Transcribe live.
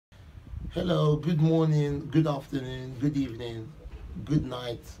Hello, good morning, good afternoon, good evening, good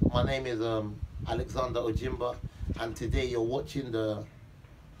night. My name is Alexander Ojimba, and today you're watching the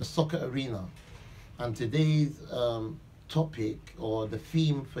Soccer Arena. And today's topic or the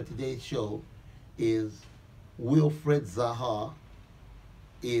theme for today's show is Wilfred Zaha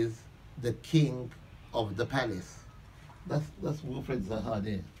is the king of the palace. That's Wilfred Zaha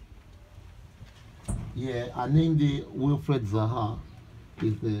there. Yeah, I named it Wilfred Zaha.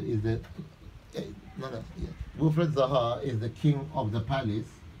 Is the eh, no no yeah. Wilfred Zaha is the king of the palace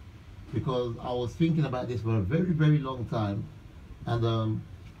because I was thinking about this for a very long time, and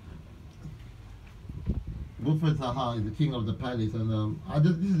Wilfred Zaha is the king of the palace, and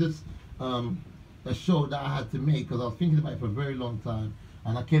this is just a show that I had to make because I was thinking about it for a very long time,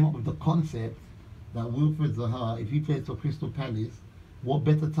 and I came up with the concept that Wilfred Zaha, if he plays for Crystal Palace, what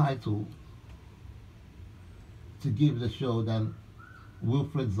better title to give the show than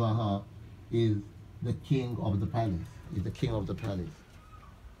Wilfred Zaha is the king of the palace. He's the king of the palace.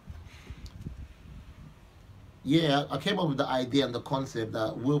 Yeah, I came up with the idea and the concept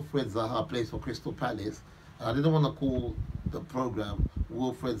that Wilfred Zaha plays for Crystal Palace. And I didn't want to call the program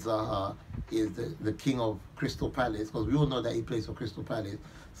Wilfred Zaha is the king of Crystal Palace because we all know that he plays for Crystal Palace.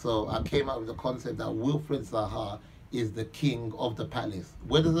 So I came up with the concept that Wilfred Zaha is the king of the palace.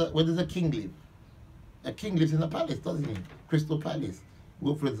 Where does a king live? A king lives in a palace, doesn't he? Crystal Palace.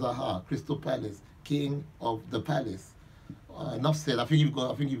 Wilfred Zaha, Crystal Palace, king of the palace. Enough said. I think you've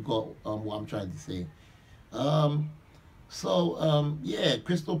got what I'm trying to say. Yeah,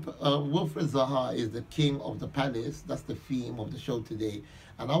 Wilfred Zaha is the king of the palace. That's the theme of the show today.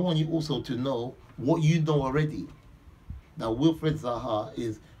 And I want you also to know what you know already. That Wilfred Zaha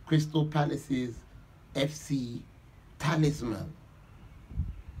is Crystal Palace's FC talisman.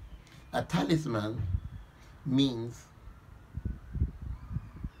 A talisman means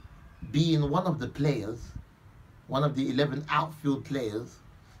being one of the players, one of the 11 outfield players,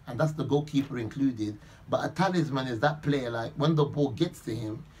 and that's the goalkeeper included. But a talisman is that player, like when the ball gets to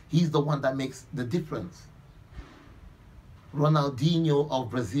him, he's the one that makes the difference. Ronaldinho of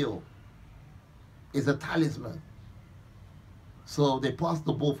Brazil is a talisman. So they pass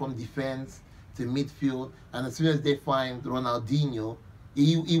the ball from defense to midfield, and as soon as they find Ronaldinho,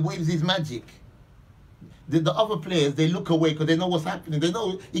 he waves his magic. The other players, they look away because they know what's happening. They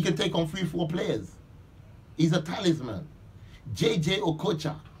know he can take on 3-4 players. He's a talisman. JJ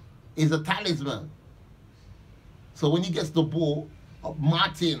Okocha is a talisman. So when he gets the ball,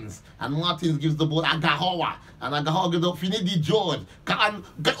 Martins gives the ball Agahawa, and Agahawa gives the Finidi George.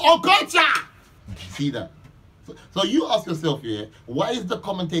 Okocha! See that? So you ask yourself here, why is the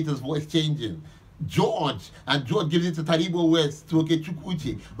commentator's voice changing? George gives it to Taribo West to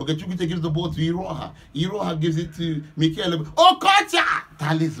Okechukwu. Okechukwu gives the ball to Iroha. Iroha gives it to Mikel. Okocha!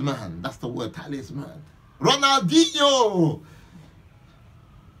 Talisman. That's the word, talisman. Ronaldinho!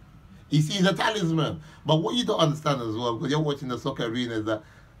 You see, he's a talisman. But what you don't understand as well, because you're watching the Soccer Arena, is that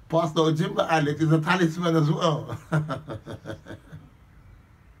Pastor Ojimba Alex is a talisman as well.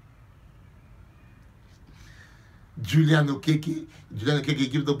 Julian Okeke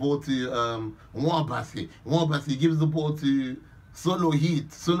gives the ball to Nwabasi. Nwabasi gives the ball to Solo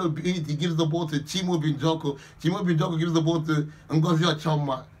Heat. Solo Heat, he gives the ball to Chimo Binjoko. Chimo Binjoko gives the ball to Ngozi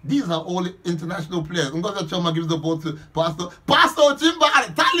Ochoma. These are all international players. Ngozi Ochoma gives the ball to Pastor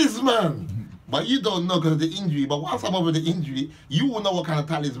Ojimba, talisman. But you don't know because of the injury. But once I'm over the injury, you will know what kind of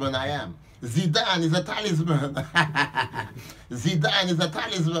talisman I am. Zidane is a talisman. Zidane is a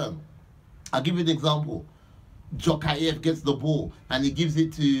talisman. I'll give you an example. Jokayev gets the ball and he gives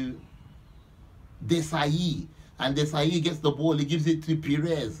it to Desailly, and Desailly gets the ball, he gives it to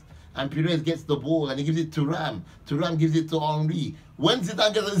Perez, and Perez gets the ball and he gives it to Ram. Ram gives it to Henry. When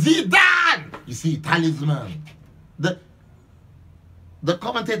Zidane gets it, Zidane! You see, talisman. The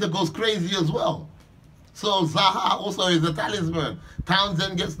commentator goes crazy as well. So Zaha also is a talisman.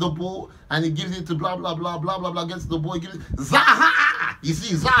 Townsend gets the ball and he gives it to blah blah blah blah blah blah, gets the ball, he gives it Zaha! You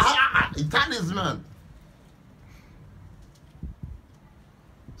see, Zaha, a talisman.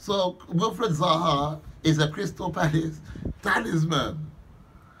 So Wilfred Zaha is a Crystal Palace talisman.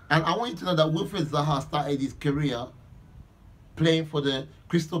 And I want you to know that Wilfred Zaha started his career playing for the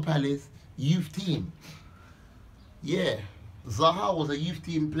Crystal Palace youth team. Yeah, Zaha was a youth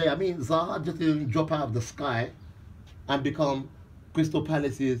team player. I mean, Zaha just didn't drop out of the sky and become Crystal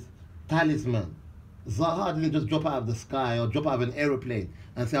Palace's talisman. Zaha didn't just drop out of the sky or drop out of an aeroplane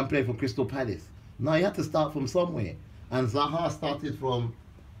and say, I'm playing for Crystal Palace. No, he had to start from somewhere. And Zaha started from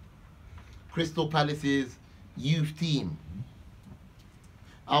Crystal Palace's youth team.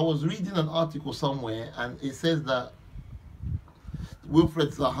 I was reading an article somewhere and it says that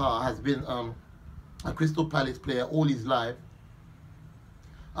Wilfred Zaha has been a Crystal Palace player all his life,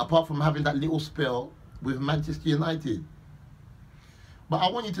 apart from having that little spell with Manchester United. But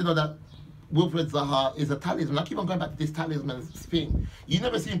I want you to know that Wilfred Zaha is a talisman. I keep on going back to this talisman thing. You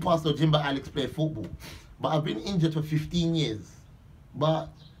never seen Pastor Jimba Alex play football, but I've been injured for 15 years. But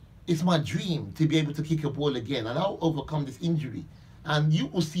it's my dream to be able to kick a ball again, and I'll overcome this injury. And you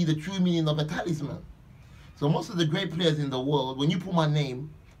will see the true meaning of a talisman. So most of the great players in the world, when you put my name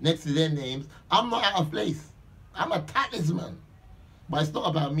next to their names, I'm not out of place. I'm a talisman. But it's not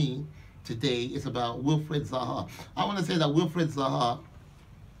about me today. It's about Wilfred Zaha. I want to say that Wilfred Zaha,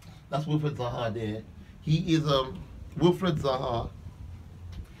 that's Wilfred Zaha there. He is Wilfred Zaha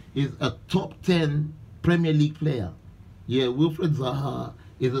is a top 10 Premier League player. Yeah, Wilfred Zaha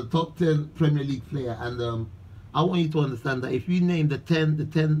is a top 10 Premier League player, and I want you to understand that if you name the 10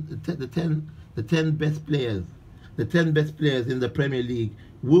 best players, the 10 best players in the Premier League,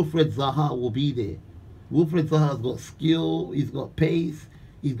 Wilfred Zaha will be there. Wilfred Zaha's got skill, he's got pace,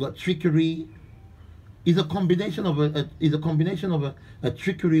 he's got trickery. He's a combination of a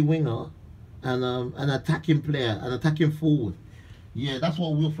trickery winger and an attacking player, an attacking forward. Yeah, that's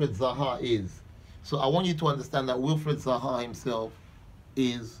what Wilfred Zaha is. So I want you to understand that Wilfred Zaha himself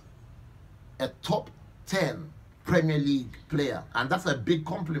is a top 10 Premier League player, and that's a big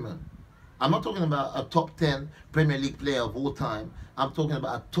compliment. I'm not talking about a top 10 Premier League player of all time. I'm talking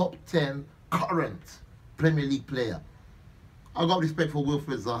about a top 10 current Premier League player. I've got respect for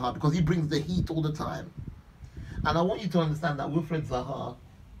Wilfred Zaha because he brings the heat all the time. And I want you to understand that Wilfred Zaha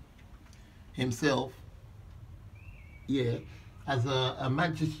himself, yeah, as a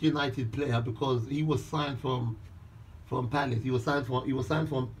Manchester United player, because he was signed from Palace. He was signed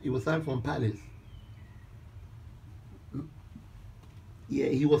from Palace. Yeah,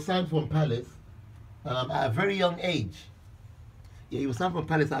 he was signed from Palace at a very young age. Yeah, he was signed from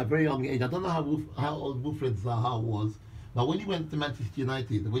Palace at a very young age. I don't know how old Wilfred Zaha was, but when he went to Manchester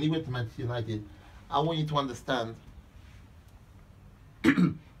United, I want you to understand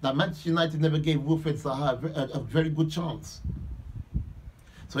that Manchester United never gave Wilfred Zaha a very good chance.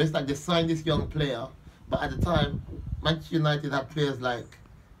 So it's like they signed this young player, but at the time, Manchester United had players like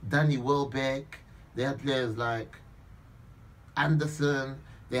Danny Welbeck, they had players like Anderson,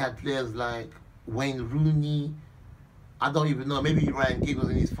 they had players like Wayne Rooney. I don't even know, maybe Ryan Giggs was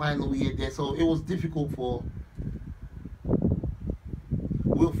in his final year there, so it was difficult for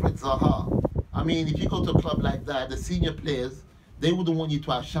Wilfred Zaha. I mean, if you go to a club like that, the senior players, they wouldn't want you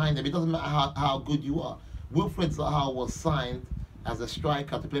to outshine them. It doesn't matter how good you are. Wilfred Zaha was signed as a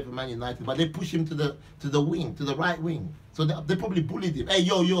striker to play for Man United, but they pushed him to the wing, to the right wing. So they probably bullied him. Hey,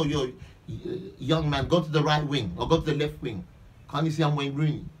 yo, young man, go to the right wing or go to the left wing. Can't you see I'm Wayne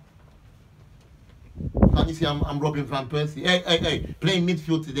Rooney? Can't you see I'm Robin van Persie? Hey, playing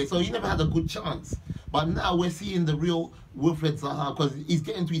midfield today. So he never had a good chance. But now we're seeing the real Wilfred Zaha because he's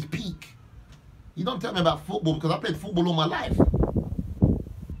getting to his peak. You don't tell me about football because I played football all my life.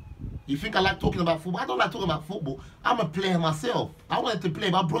 You think I like talking about football? I don't like talking about football. I'm a player myself. I wanted to play,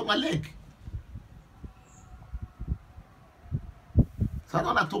 but I broke my leg. So I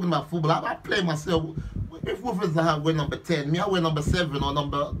don't like talking about football. I play myself. If Wilfred Zaha wear number 10, me I wear number 7 or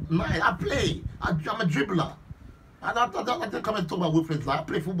number 9. I play. I'm a dribbler. I don't come and talk about Wilfred Zaha. I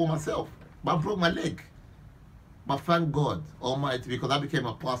play football myself, but I broke my leg. But thank God Almighty, because I became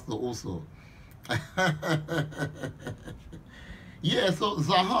a pastor also. Yeah, so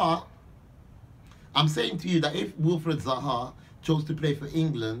Zaha, I'm saying to you that if Wilfred Zaha chose to play for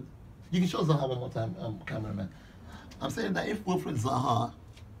England, you can show Zaha one more time, cameraman. I'm saying that if Wilfred Zaha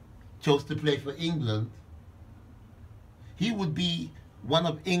chose to play for England, he would be one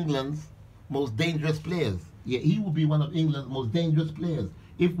of England's most dangerous players. Yeah, he would be one of England's most dangerous players.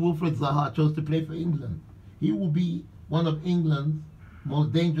 If Wilfred Zaha chose to play for England, he will be one of England's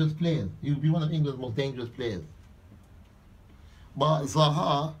most dangerous players. He will be one of England's most dangerous players. But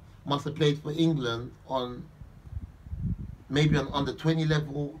Zaha must have played for England on maybe an under 20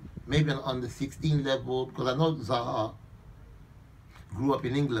 level, maybe an under 16 level, because I know Zaha grew up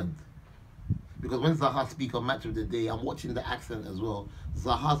in England. Because when Zaha speaks on Match of the Day, I'm watching the accent as well.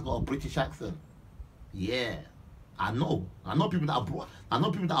 Zaha's got a British accent. Yeah, I know people that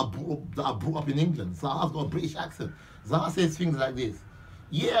are brought up in England. Zaha's got a British accent. Zaha says things like this.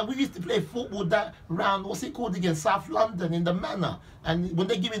 Yeah, we used to play football that round, what's it called again? South London in the Manor. And when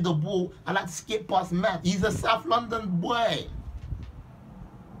they give me the ball, I like to skip past Matt. He's a South London boy.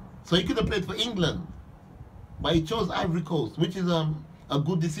 So he could have played for England. But he chose Ivory Coast, which is a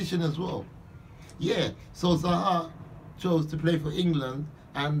good decision as well. Yeah, so Zaha chose to play for England.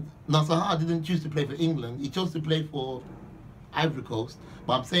 And now Zaha didn't choose to play for England. He chose to play for Ivory Coast.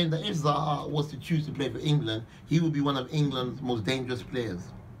 But I'm saying that if Zaha was to choose to play for England, he would be one of England's most dangerous players.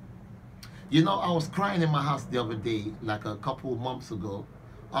 You know, I was crying in my house the other day, like a couple of months ago,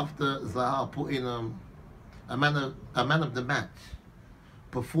 after Zaha put in a man of the match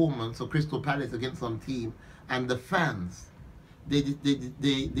performance of Crystal Palace against some team, and the fans,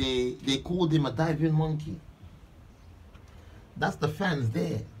 they called him a diving monkey. That's the fans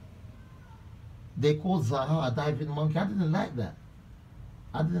there. They called Zaha a diving monkey. I didn't like that.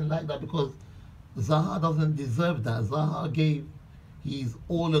 I didn't like that because Zaha doesn't deserve that. Zaha gave his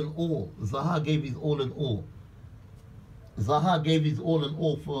all and all. Zaha gave his all and all. Zaha gave his all and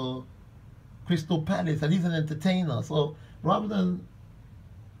all for Crystal Palace, and he's an entertainer. So rather than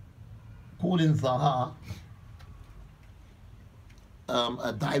calling Zaha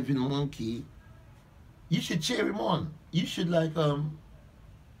a diving monkey, you should cheer him on. You should like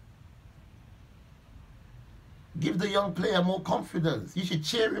give the young player more confidence. You should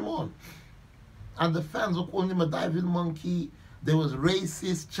cheer him on. And the fans were calling him a diving monkey. There was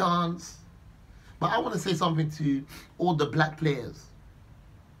racist chants. But I want to say something to all the black players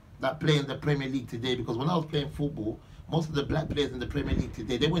that play in the Premier League today, because when I was playing football, most of the black players in the Premier League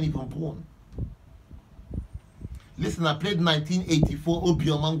today, they weren't even born. Listen, I played 1984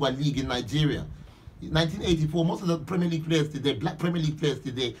 Obiomangwa League in Nigeria. 1984, most of the Premier League players today, black Premier League players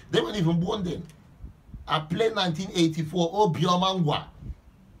today, they weren't even born then. I played 1984 Obiomangwa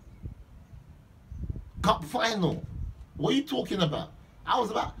Cup final. What are you talking about? I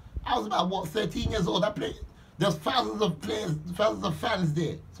was about what, 13 years old. I played. There's thousands of players, thousands of fans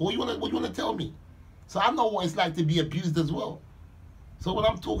there. So what you wanna tell me? So I know what it's like to be abused as well. So when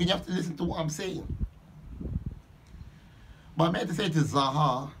I'm talking, you have to listen to what I'm saying. But I'm here to say to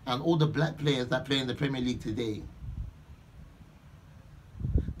Zaha and all the black players that play in the Premier League today,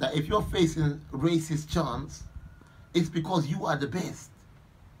 that if you're facing racist chants, it's because you are the best.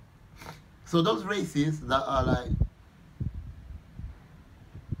 So those racists that are like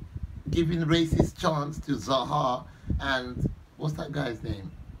giving racist chants to Zaha and what's that guy's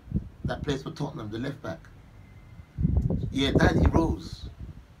name that plays for Tottenham, the left back? Yeah, Danny Rose.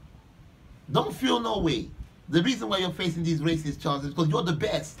 Don't feel no way. The reason why you're facing these racist chants is because you're the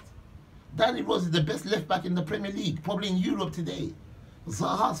best. Danny Rose is the best left back in the Premier League, probably in Europe today.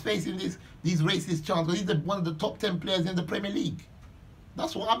 Zaha's facing these racist chants, but he's one of the top 10 players in the Premier League.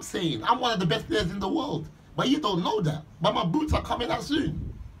 That's what I'm saying. I'm one of the best players in the world. But you don't know that. But my boots are coming out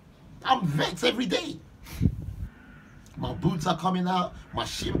soon. I'm vexed every day. My boots are coming out. My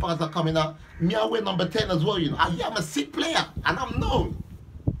shin pads are coming out. Me, I wear number 10 as well, you know. I'm a sick player, and I'm known.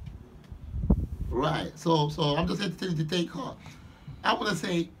 Right. So I'm just here to tell you to take heart. I want to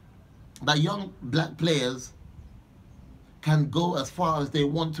say that young black players can go as far as they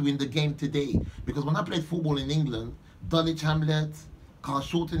want to in the game today. Because when I played football in England, Dulwich Hamlet,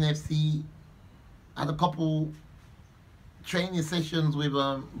 Carshalton FC, had a couple training sessions with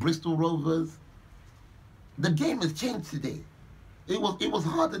Bristol Rovers. The game has changed today. It was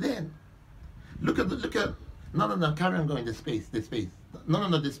harder then. Look at no, carry on going, the space.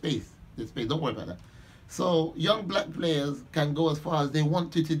 No, the space. Don't worry about that. So young black players can go as far as they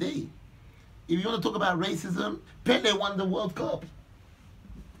want to today. If you want to talk about racism, Pele won the World Cup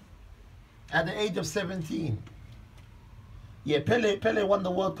at the age of 17. Yeah, Pele won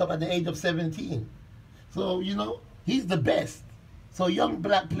the World Cup at the age of 17. So, you know, he's the best. So young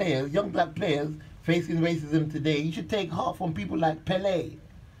black players facing racism today, you should take heart from people like Pele.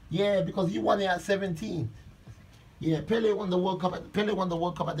 Yeah, because he won it at 17. Yeah, Pele won the World Cup at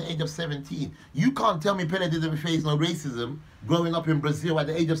the age of 17. You can't tell me Pele didn't face no racism growing up in Brazil at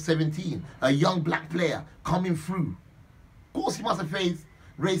the age of 17. A young black player coming through. Of course he must have faced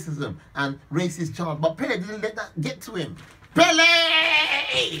racism and racist chants, but Pele didn't let that get to him.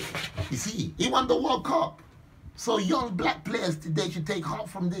 Pele! You see, he won the World Cup. So young black players today should take heart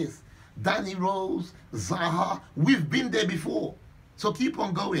from this. Danny Rose, Zaha, we've been there before. So keep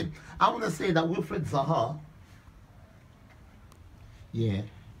on going. I want to say that Wilfred Zaha, yeah,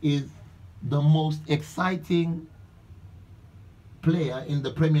 is the most exciting player in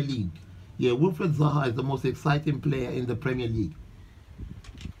the Premier League. Yeah, Wilfred Zaha is the most exciting player in the Premier League.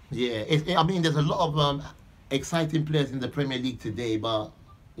 Yeah, I mean, there's a lot of exciting players in the Premier League today, but,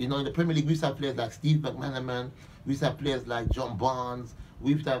 you know, in the Premier League, we used to have players like Steve McManaman, we used to have players like John Barnes,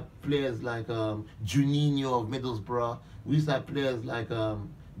 we used to have players like Juninho of Middlesbrough, we used to have players like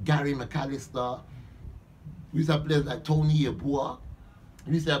Gary McAllister, we used to have players like Tony Yeboah,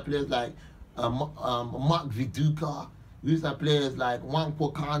 we used to have players like Mark Viduka. We used to have players like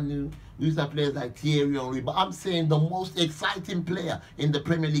Nwankwo Kanu. We used to have players like Thierry Henry. But I'm saying the most exciting player in the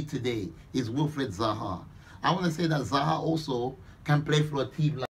Premier League today is Wilfred Zaha. I want to say that Zaha also can play for a team like